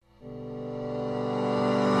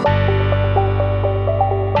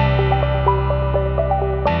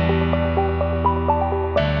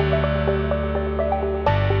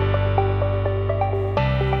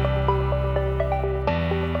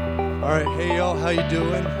y'all, how you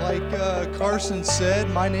doing? Like Carson said,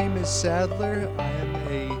 my name is Sadler. I am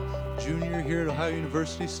a junior here at Ohio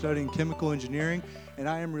University studying chemical engineering, and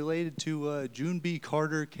I am related to June B.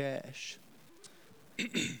 Carter Cash.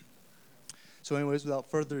 So anyways,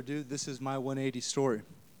 without further ado, this is my 180 story.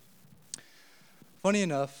 Funny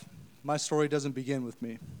enough, my story doesn't begin with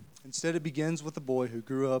me. Instead, it begins with a boy who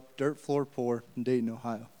grew up dirt floor poor in Dayton,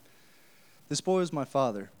 Ohio. This boy was my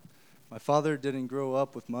father. My father didn't grow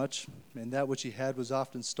up with much, and that which he had was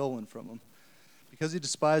often stolen from him. Because he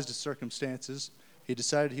despised his circumstances, he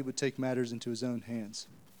decided he would take matters into his own hands.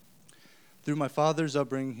 Through my father's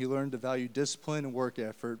upbringing, he learned to value discipline and work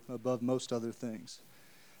effort above most other things.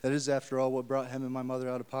 That is, after all, what brought him and my mother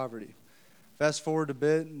out of poverty. Fast forward a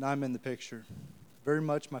bit, and I'm in the picture. Very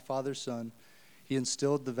much my father's son, he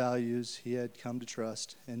instilled the values he had come to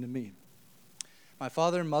trust into me. My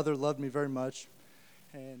father and mother loved me very much,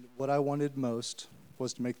 and what I wanted most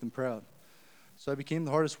was to make them proud. So I became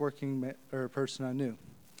the hardest working person I knew.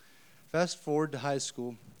 Fast forward to high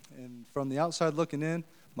school, and from the outside looking in,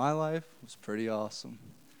 my life was pretty awesome.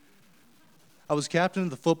 I was captain of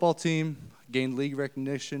the football team, gained league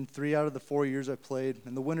recognition 3 out of the 4 years I played.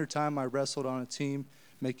 In the wintertime, I wrestled on a team,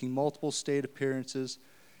 making multiple state appearances.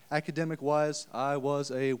 Academic-wise, I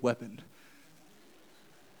was a weapon.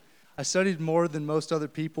 I studied more than most other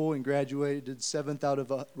people and graduated 7th out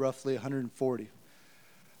of roughly 140.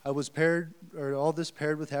 All this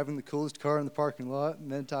paired with having the coolest car in the parking lot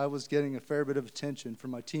meant I was getting a fair bit of attention from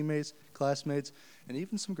my teammates, classmates, and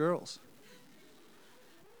even some girls.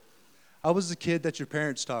 I was the kid that your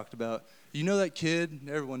parents talked about. You know that kid,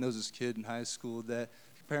 everyone knows this kid in high school, that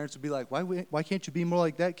your parents would be like, why can't you be more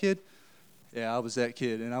like that kid? Yeah, I was that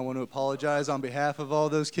kid, and I want to apologize on behalf of all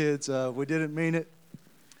those kids. We didn't mean it.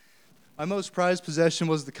 My most prized possession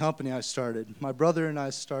was the company I started. My brother and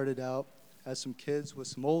I started out as some kids with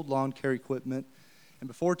some old lawn care equipment, and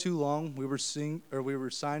before too long, we were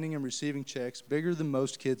signing and receiving checks bigger than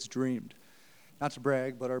most kids dreamed. Not to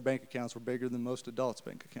brag, but our bank accounts were bigger than most adults'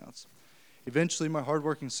 bank accounts. Eventually, my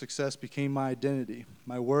hardworking success became my identity,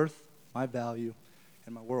 my worth, my value,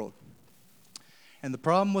 and my world. And the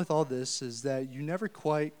problem with all this is that you're never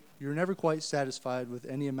quite satisfied with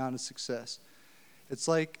any amount of success. It's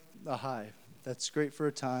like a high. That's great for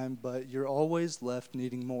a time, but you're always left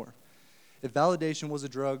needing more. If validation was a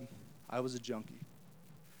drug, I was a junkie.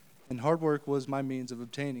 And hard work was my means of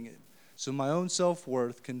obtaining it. So my own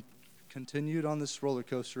self-worth continued on this roller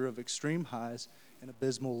coaster of extreme highs and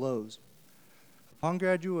abysmal lows. Upon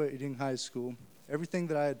graduating high school, everything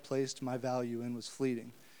that I had placed my value in was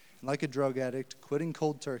fleeting. And like a drug addict, quitting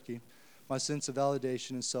cold turkey, my sense of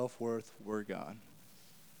validation and self-worth were gone.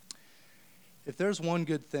 If there's one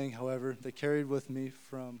good thing, however, that carried with me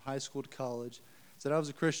from high school to college, is that I was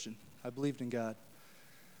a Christian. I believed in God.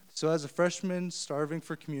 So as a freshman starving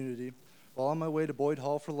for community, while on my way to Boyd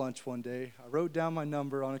Hall for lunch one day, I wrote down my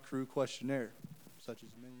number on a crew questionnaire, such as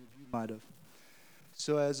many of you might have.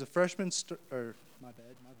 So as a freshman,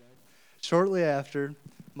 shortly after,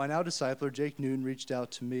 my now discipler, Jake Newton, reached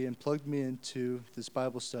out to me and plugged me into this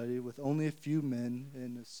Bible study with only a few men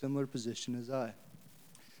in a similar position as I.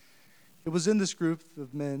 It was in this group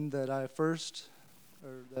of men that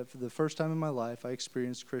for the first time in my life, I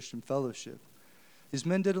experienced Christian fellowship. These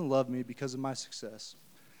men didn't love me because of my success,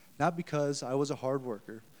 not because I was a hard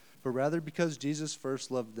worker, but rather because Jesus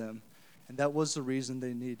first loved them, and that was the reason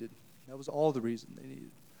they needed. That was all the reason they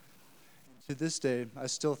needed. To this day, I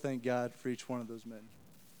still thank God for each one of those men.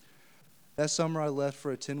 That summer, I left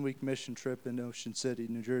for a 10-week mission trip in Ocean City,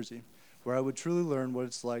 New Jersey, where I would truly learn what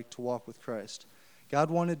it's like to walk with Christ. God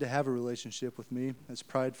wanted to have a relationship with me, as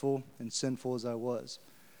prideful and sinful as I was.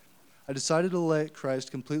 I decided to let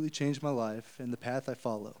Christ completely change my life and the path I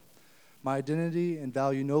follow. My identity and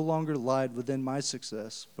value no longer lied within my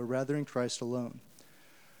success, but rather in Christ alone.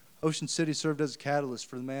 Ocean City served as a catalyst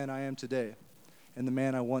for the man I am today and the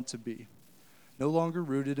man I want to be. No longer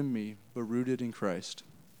rooted in me, but rooted in Christ.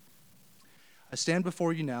 I stand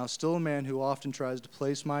before you now, still a man who often tries to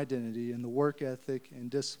place my identity in the work ethic and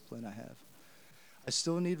discipline I have. I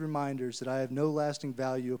still need reminders that I have no lasting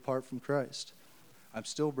value apart from Christ. I'm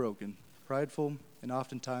still broken, prideful, and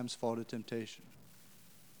oftentimes fall to temptation.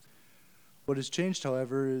 What has changed,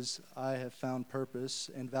 however, is I have found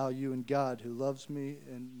purpose and value in God who loves me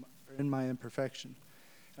in my imperfection.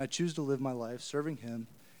 I choose to live my life serving Him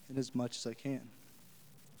in as much as I can.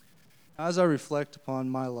 As I reflect upon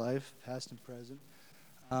my life, past and present,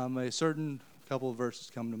 a certain couple of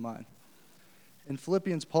verses come to mind. In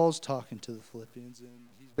Philippians, Paul's talking to the Philippians, and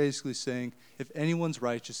he's basically saying, if anyone's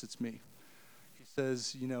righteous, it's me. He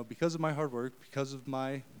says, because of my hard work, because of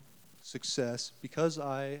my success, because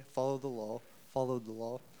I follow the law, followed the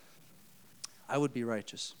law, I would be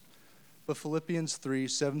righteous. But Philippians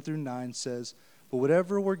 3:7-9 says, "But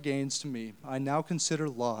whatever were gains to me, I now consider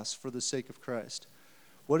loss for the sake of Christ.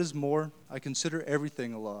 What is more, I consider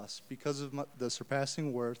everything a loss because of the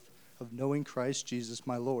surpassing worth of knowing Christ Jesus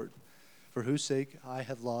my Lord, for whose sake I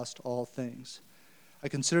have lost all things. I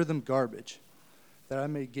consider them garbage, that I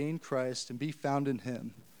may gain Christ and be found in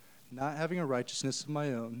him, not having a righteousness of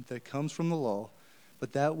my own that comes from the law,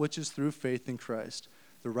 but that which is through faith in Christ,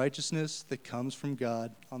 the righteousness that comes from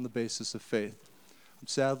God on the basis of faith." I'm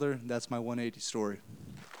Sadler, and that's my 180 story.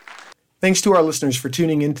 Thanks to our listeners for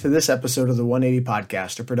tuning in to this episode of the 180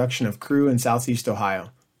 Podcast, a production of Cru in Southeast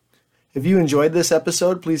Ohio. If you enjoyed this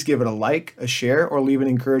episode, please give it a like, a share, or leave an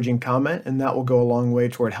encouraging comment, and that will go a long way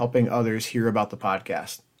toward helping others hear about the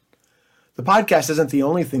podcast. The podcast isn't the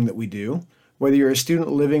only thing that we do. Whether you're a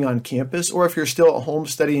student living on campus or if you're still at home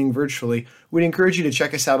studying virtually, we'd encourage you to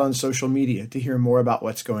check us out on social media to hear more about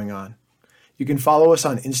what's going on. You can follow us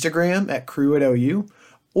on Instagram at Cru@OU,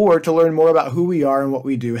 or to learn more about who we are and what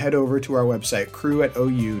we do, head over to our website,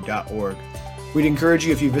 cru@ou.org. We'd encourage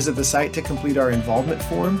you, if you visit the site, to complete our involvement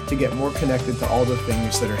form to get more connected to all the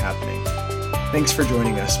things that are happening. Thanks for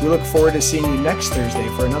joining us. We look forward to seeing you next Thursday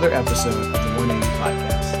for another episode of the 180 Podcast.